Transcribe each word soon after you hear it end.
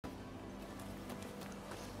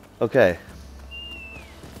Okay.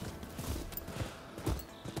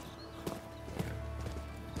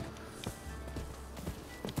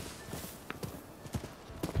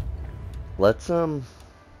 Let's Yeah.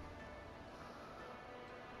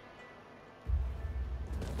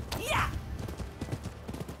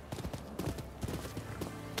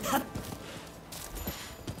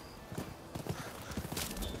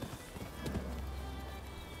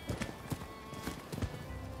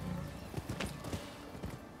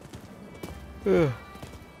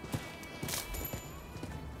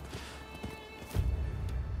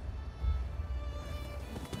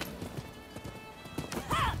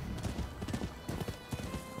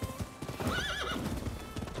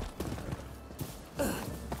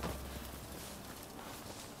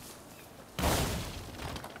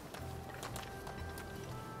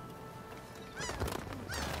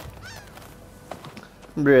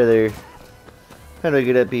 brother. How do I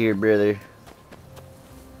get up here, brother?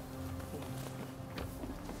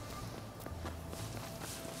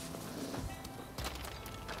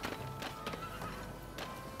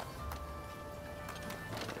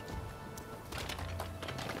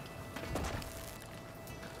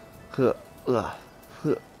 Huh, huh,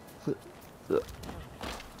 huh, huh.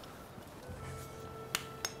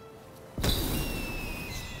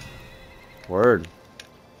 Word.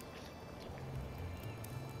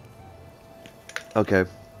 Okay.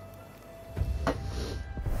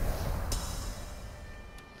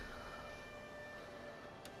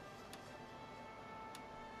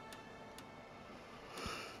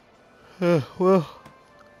 Well,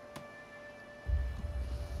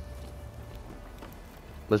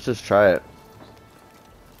 let's just try it.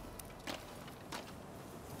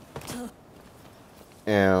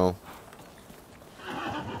 Ow.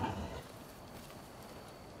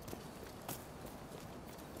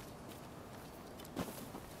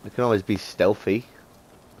 It can always be stealthy.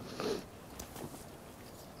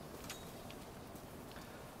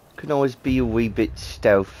 Can always be a wee bit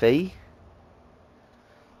stealthy.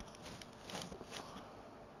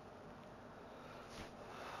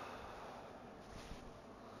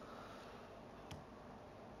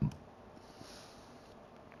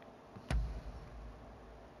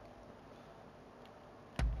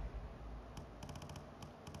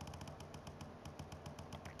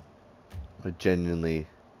 But genuinely.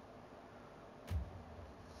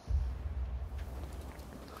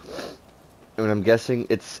 I mean, I'm guessing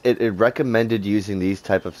it recommended using these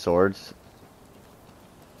type of swords.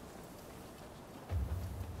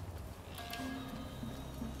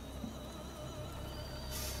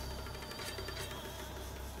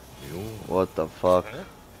 What the fuck?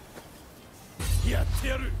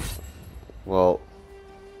 Well,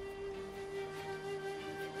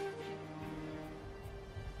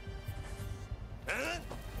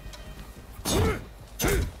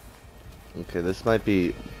 okay, this might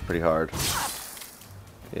be pretty hard.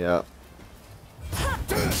 Yeah.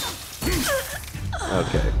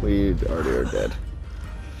 Okay, we already are dead.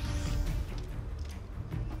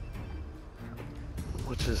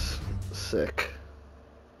 Which is sick.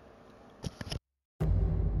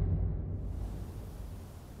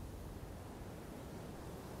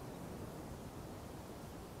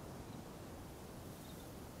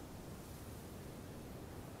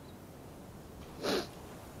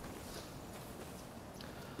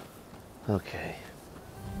 Okay.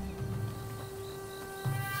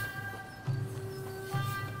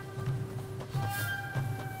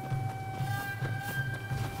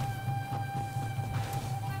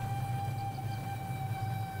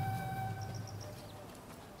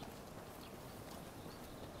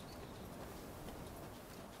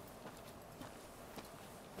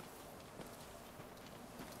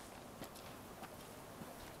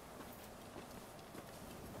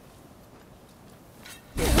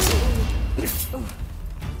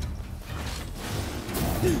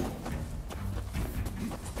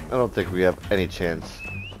 I don't think we have any chance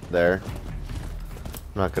there.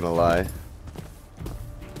 I'm not gonna lie. I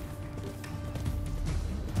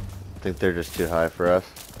think they're just too high for us.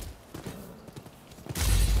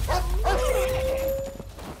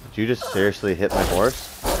 Did you just seriously hit my horse?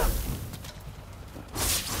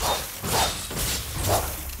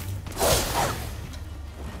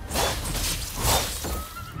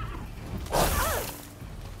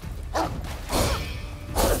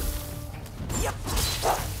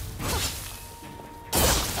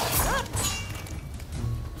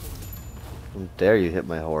 How dare you hit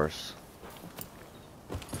my horse?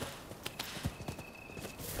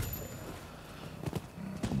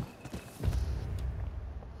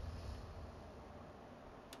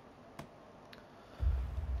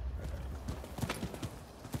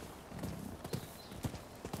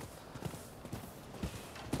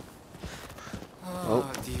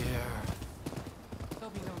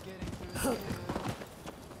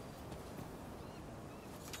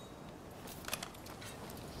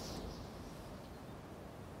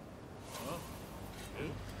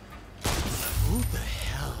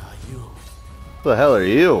 Who the hell are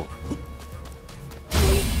you?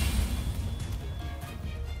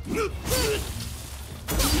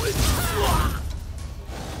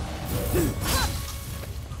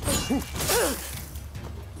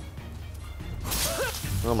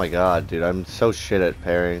 Oh my god, dude, I'm so shit at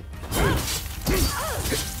parrying.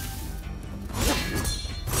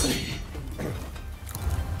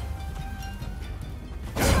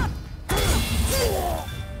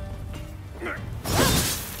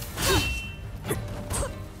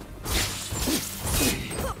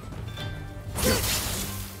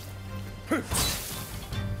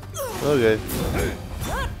 Okay.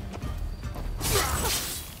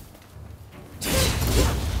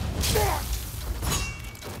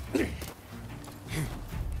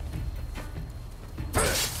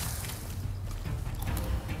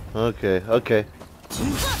 Okay, okay.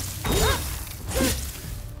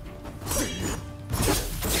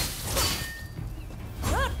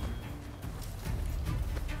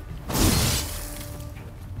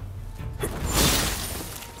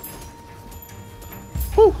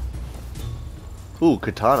 Whew. Ooh,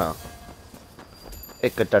 katana. A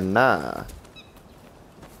katana.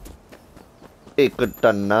 A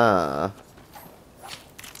katana.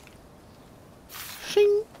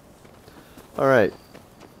 Shing. Alright.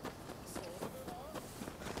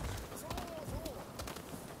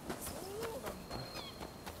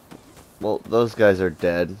 Well, those guys are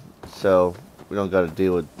dead, so we don't gotta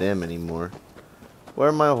deal with them anymore.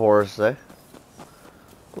 Where my horse, eh?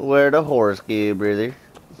 Where the horse go, brother?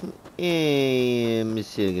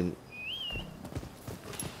 Michigan.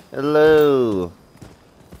 Hello.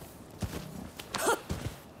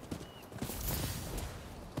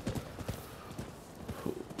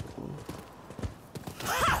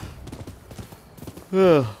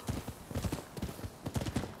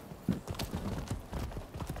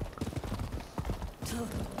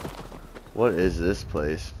 What is this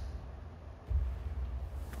place?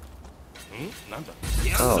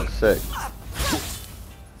 Oh, sick.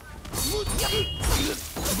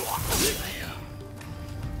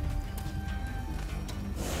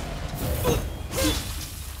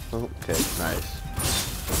 Okay, nice.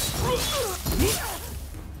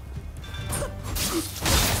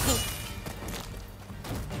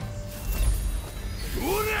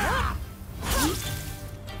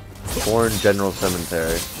 Foreign General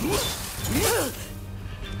Cemetery.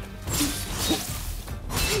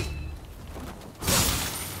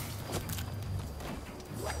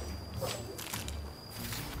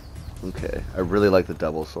 Okay, I really like the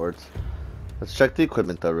double swords. Let's check the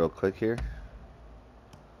equipment though real quick here.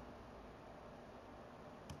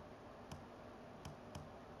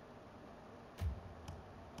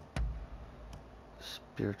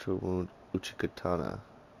 Spiritual wound, Uchikatana.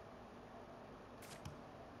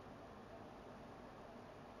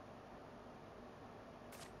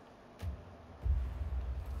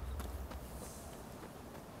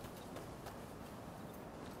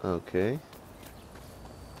 Okay.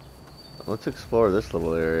 Let's explore this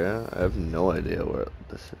little area. I have no idea where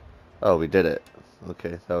this is. Oh, we did it.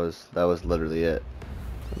 Okay, that was literally it.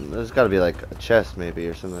 There's got to be like a chest maybe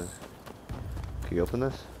or something. Can you open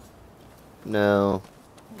this? No.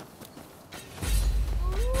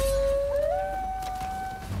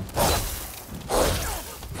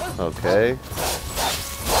 Okay.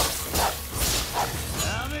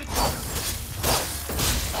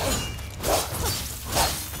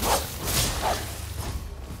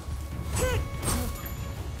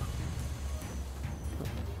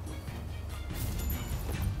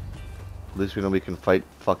 At least we know we can fight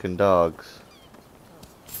fucking dogs.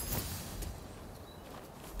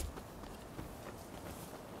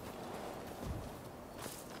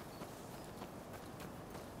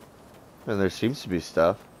 And there seems to be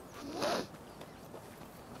stuff.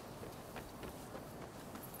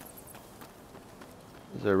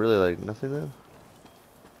 Is there really like nothing there?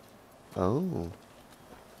 Oh.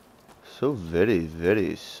 So very,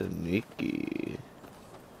 very sneaky.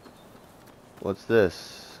 What's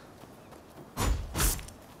this?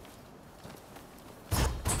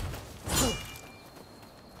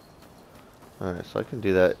 Alright, so I can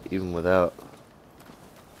do that even without.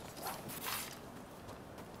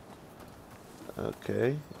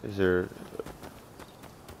 Okay, is there...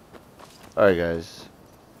 Alright guys.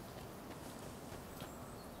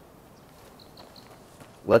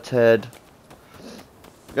 Let's head.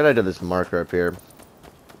 Gotta idea this marker up here.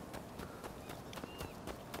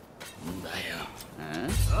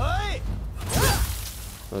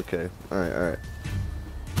 Okay, alright.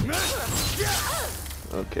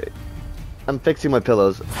 Okay. I'm fixing my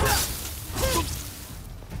pillows.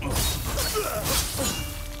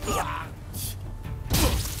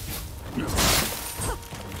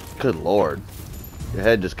 Good lord. Your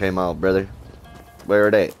head just came out, brother. Where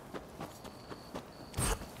are they?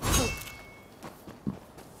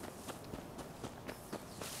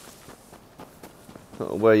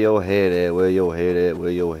 Where your head at? Where your head at?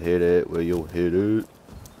 Where your head at? Where your head at?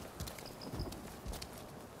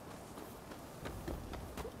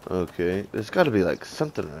 Okay, there's got to be like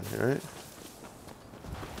something around here, right?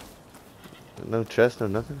 No chest, no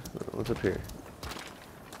nothing. What's up here?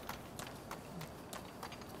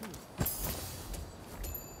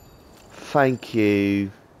 Thank you.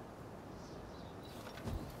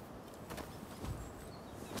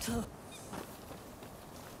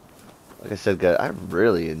 Like I said, guys, I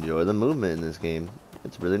really enjoy the movement in this game.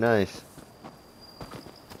 It's really nice.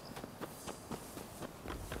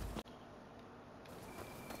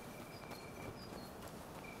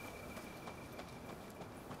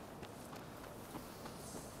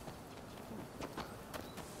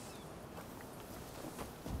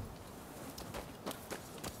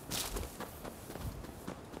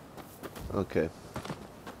 Okay.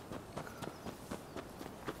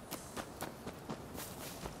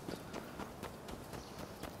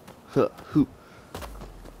 Huh, who?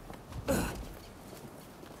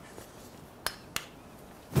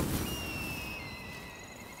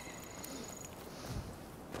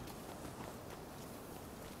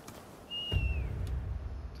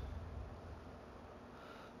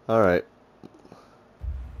 All right.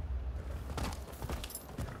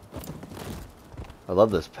 I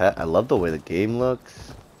love this pet. I love the way the game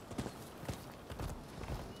looks.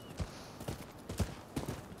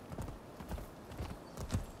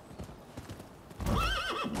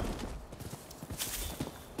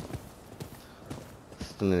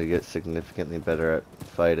 Still need to get significantly better at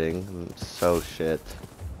fighting. I'm so shit.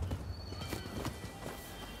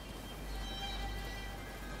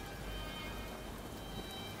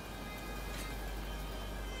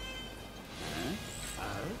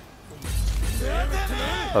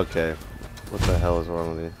 Okay. What the hell is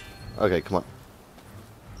wrong with you? Okay, come on.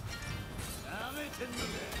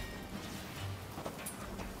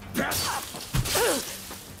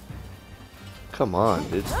 Come on,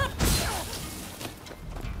 dude.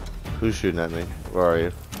 Who's shooting at me? Where are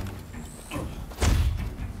you?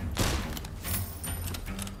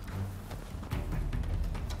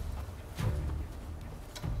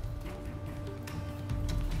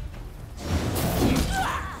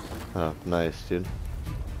 Oh, nice, dude.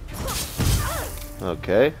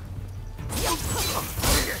 Okay.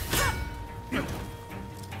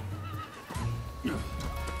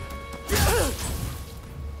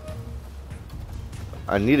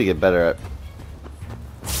 I need to get better at...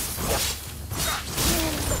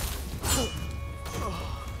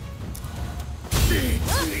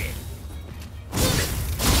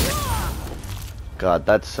 God,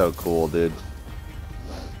 that's so cool, dude.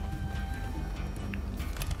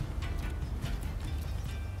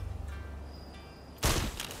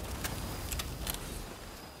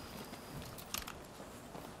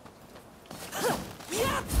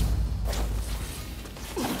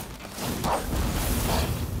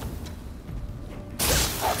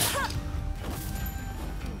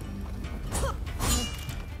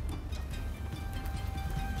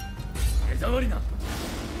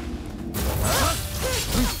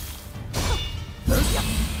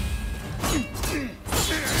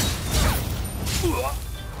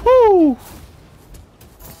 Woo!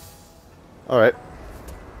 Alright.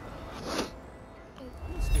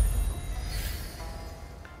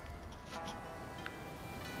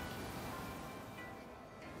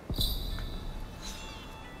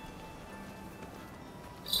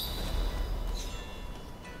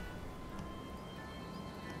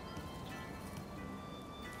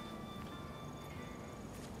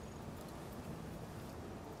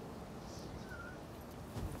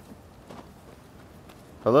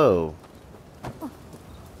 Hello.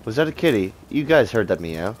 Was that a kitty? You guys heard that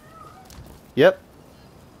meow. Yep.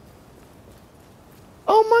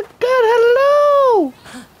 Oh my god, hello!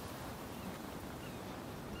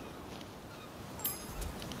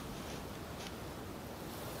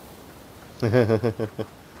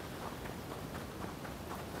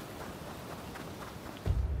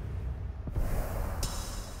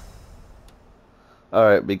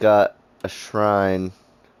 Alright, we got a shrine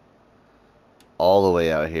all the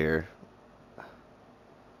way out here.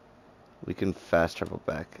 We can fast travel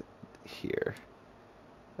back here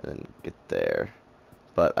and then get there.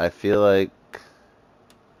 But I feel like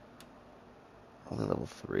only level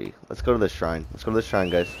 3. Let's go to the shrine. Let's go to the shrine,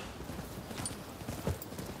 guys.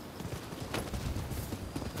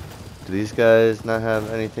 Do these guys not have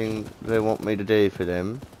anything they want me to do for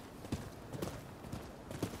them?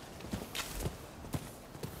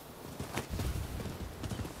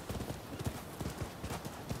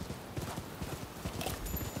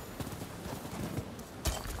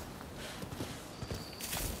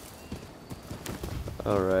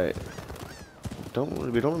 Alright.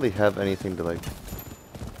 We don't really have anything to like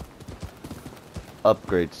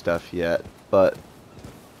upgrade stuff yet, but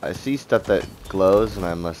I see stuff that glows and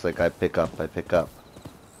I pick up.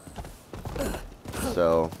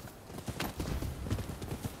 So,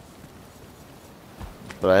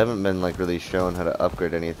 but I haven't been like really shown how to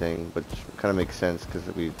upgrade anything, which kind of makes sense because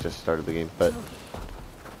we just started the game. But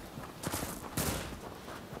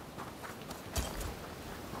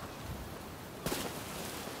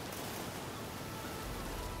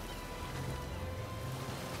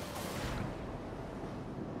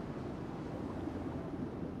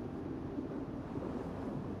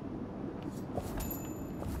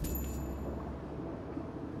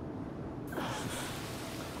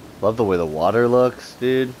love the way the water looks,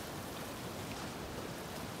 dude.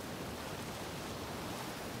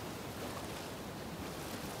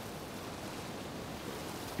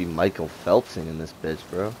 Be Michael Phelpsing in this bitch,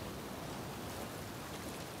 bro.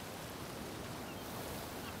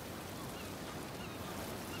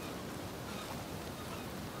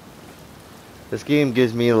 This game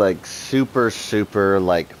gives me like super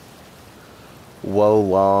like Wo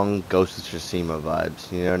Long Ghost of Tsushima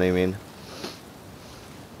vibes, you know what I mean?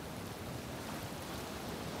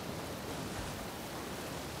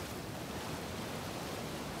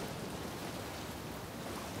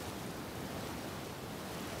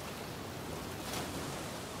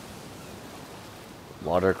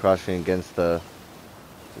 Water crushing against the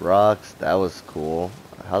rocks, that was cool.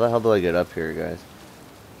 How the hell do I get up here, guys?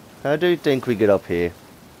 How do you think we get up here?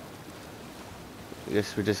 I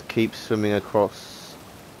guess we just keep swimming across.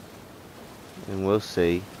 And we'll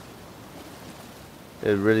see.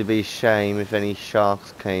 It'd really be a shame if any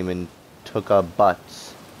sharks came and took our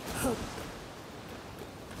butts.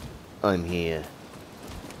 I'm here.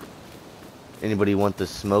 Anybody want the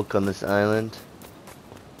smoke on this island?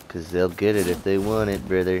 'Cause they'll get it if they want it,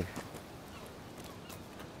 brother.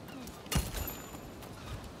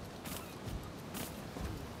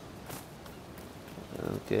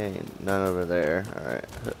 Okay, none over there. Alright.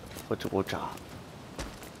 What's up?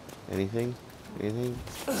 Anything? Anything?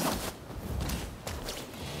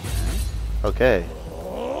 Okay.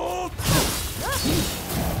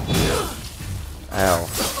 Ow.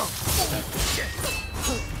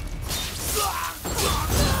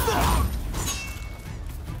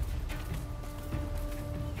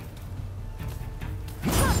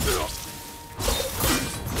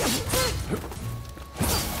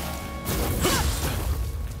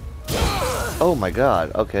 Oh my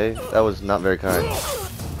god, okay. That was not very kind.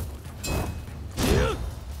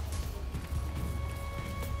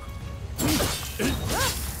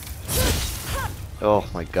 Oh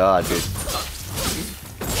my god, dude.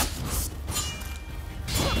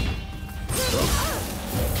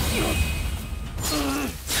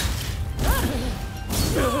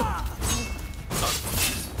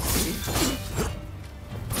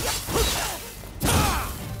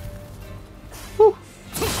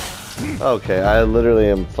 Okay, I literally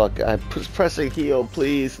am I'm pressing heal,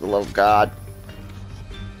 please, for the love of God.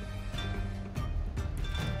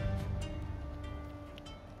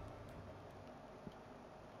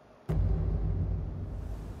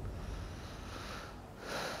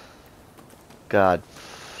 God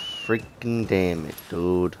freaking damn it,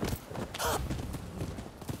 dude.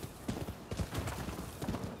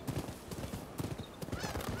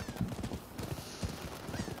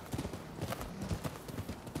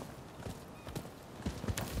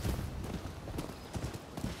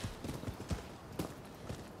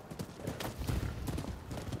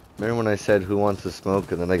 Remember when I said who wants to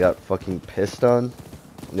smoke and then I got fucking pissed on?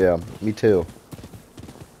 Yeah, me too.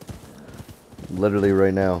 Literally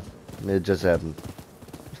right now. It just happened.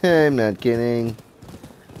 I'm not kidding.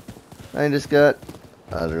 I just got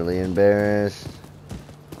utterly embarrassed.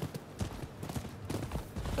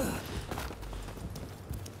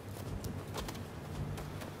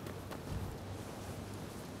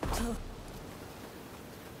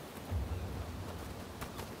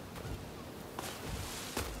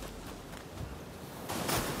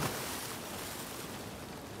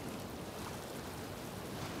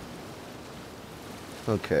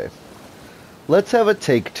 Okay. Let's have a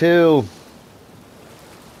take two.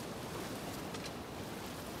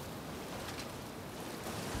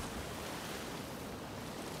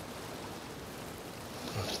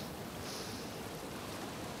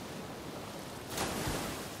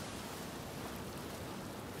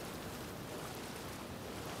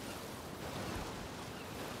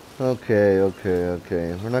 Okay.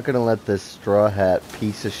 We're not gonna let this straw hat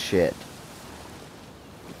piece of shit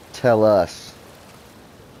tell us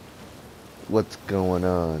what's going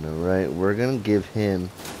on, alright? We're gonna give him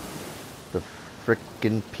the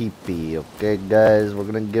frickin' peepee. Okay, guys, we're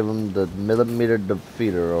gonna give him the millimeter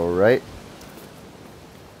defeater. All right.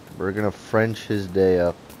 We're gonna French his day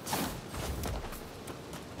up.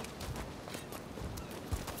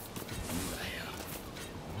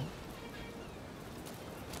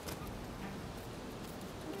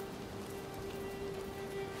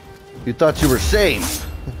 You thought you were safe,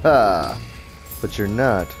 ha! But you're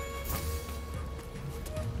not.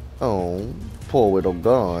 Oh, poor little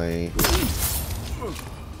guy.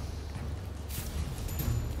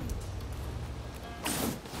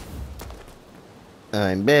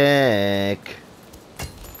 I'm back.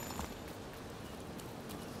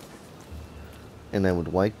 And I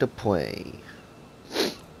would like to play.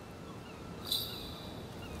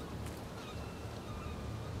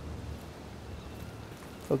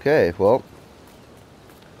 Okay, well.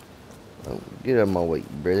 Get out of my way,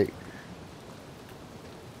 brother.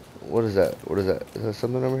 What is that? What is that? Is that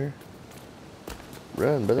something over here?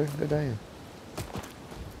 Run, brother. Go down.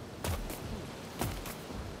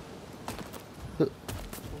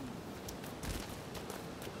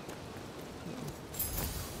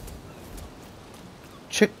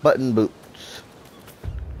 Chick button boots.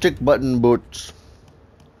 Chick button boots.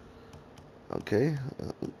 Okay.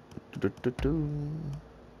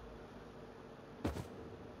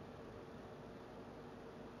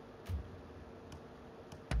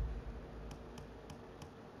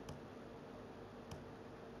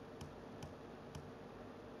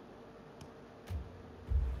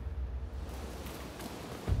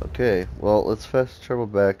 Okay, well, let's fast travel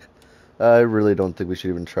back. I really don't think we should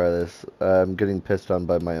even try this. I'm getting pissed on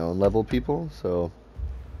by my own level people, so...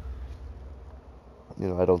 You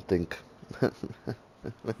know, I don't think... I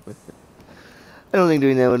don't think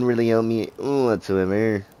doing that would really help me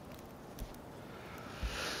whatsoever.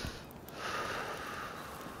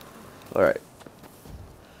 Alright.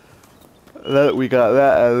 That we got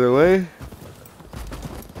that out of the way.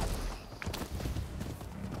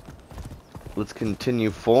 Let's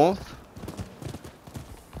continue forth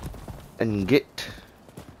and get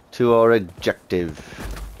to our objective.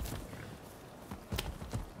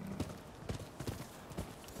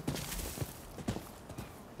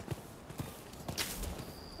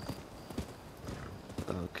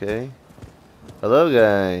 Okay. Hello,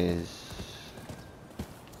 guys.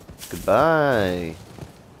 Goodbye.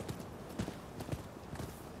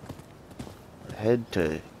 Head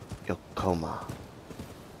to Yokohama.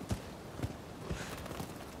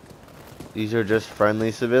 These are just friendly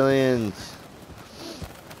civilians.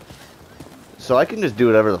 So I can just do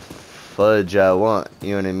whatever the fudge I want.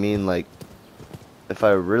 You know what I mean? Like, if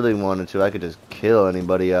I really wanted to, I could just kill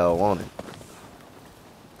anybody I wanted.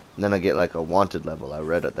 And then I get like a wanted level. I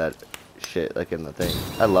read at that shit like in the thing.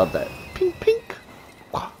 I love that. Pink, pink.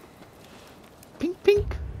 Pink,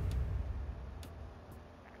 pink.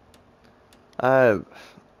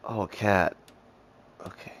 Oh, cat.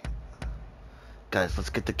 Okay. Guys, let's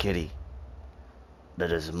get the kitty.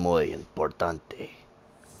 That is muy importante.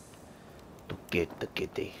 To get the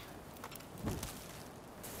kitty.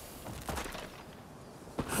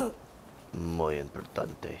 Muy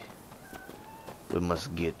importante. We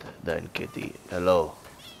must get that kitty. Hello.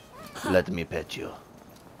 Let me pet you.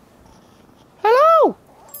 Hello!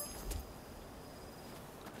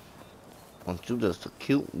 Aren't you just a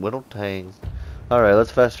cute little thing? Alright,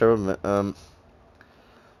 let's fast travel.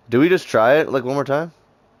 Do we just try it like one more time?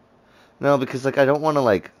 No, because like I don't want to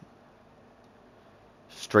like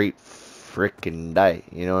straight frickin' die.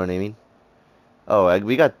 You know what I mean? Oh,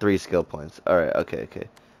 we got 3 skill points. Alright, okay, okay.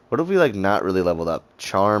 What if we like not really leveled up?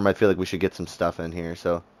 Charm, I feel like we should get some stuff in here,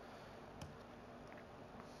 so.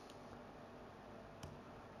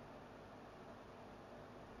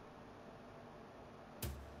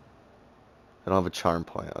 I don't have a charm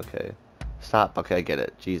point, okay. Stop, okay, I get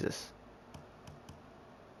it. Jesus.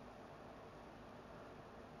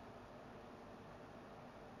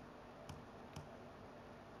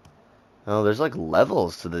 Oh, there's like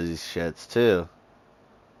levels to these shits too.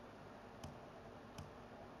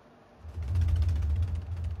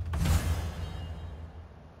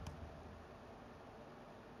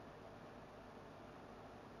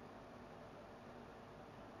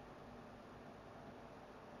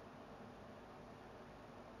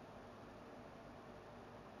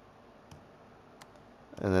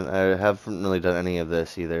 And then I haven't really done any of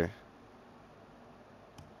this either.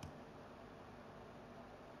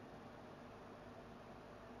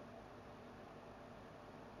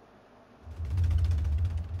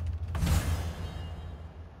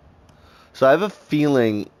 So I have a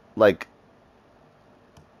feeling like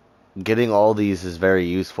getting all these is very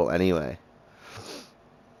useful anyway.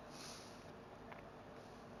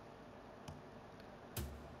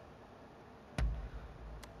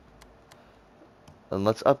 And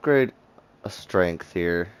let's upgrade a strength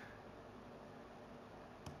here.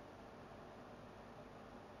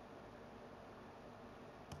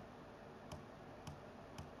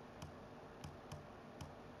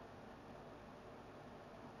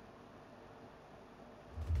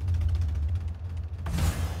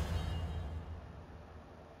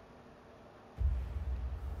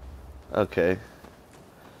 Okay.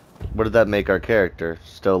 What did that make our character?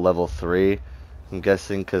 Still level 3? I'm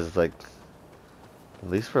guessing because, like, at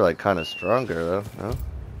least we're, like, kind of stronger, though, no?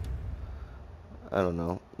 I don't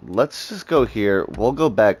know. Let's just go here. We'll go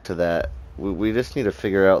back to that. We just need to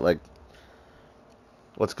figure out, like,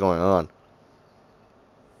 what's going on.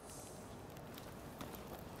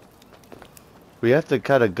 We have to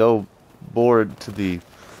kind of go more to the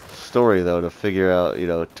story, though, to figure out, you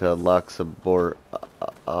know, to unlock some more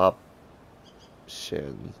options.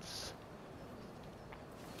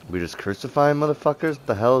 We just crucifying motherfuckers? What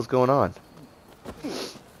the hell is going on?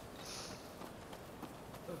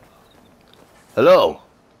 Hello?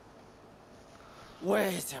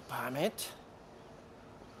 Where's your permit?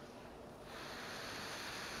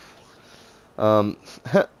 I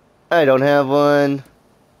don't have one.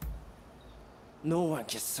 No one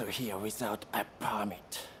gets through here without a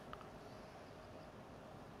permit.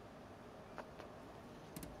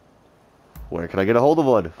 Where can I get a hold of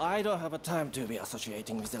one? I don't have a time to be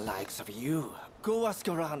associating with the likes of you. Go ask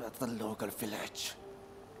around at the local village.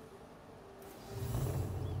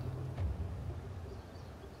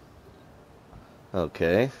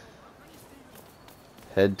 Okay.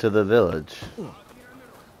 Head to the village.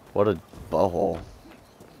 What a butthole.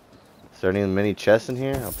 Is there any mini chests in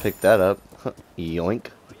here? I'll pick that up. Yoink.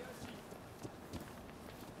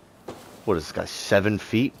 What is this guy, 7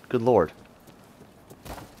 feet? Good lord.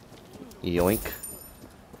 Yoink.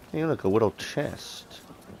 Hey, look, a little chest.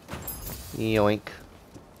 Yoink.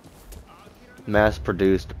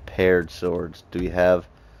 Mass-produced paired swords. Do we have...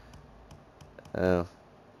 Oh.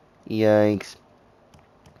 Yikes.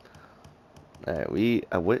 Alright,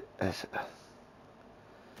 I wish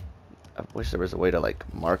there was a way to, like,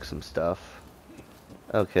 mark some stuff.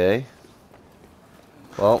 Okay.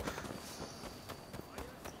 Well.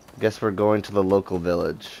 Guess we're going to the local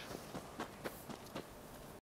village.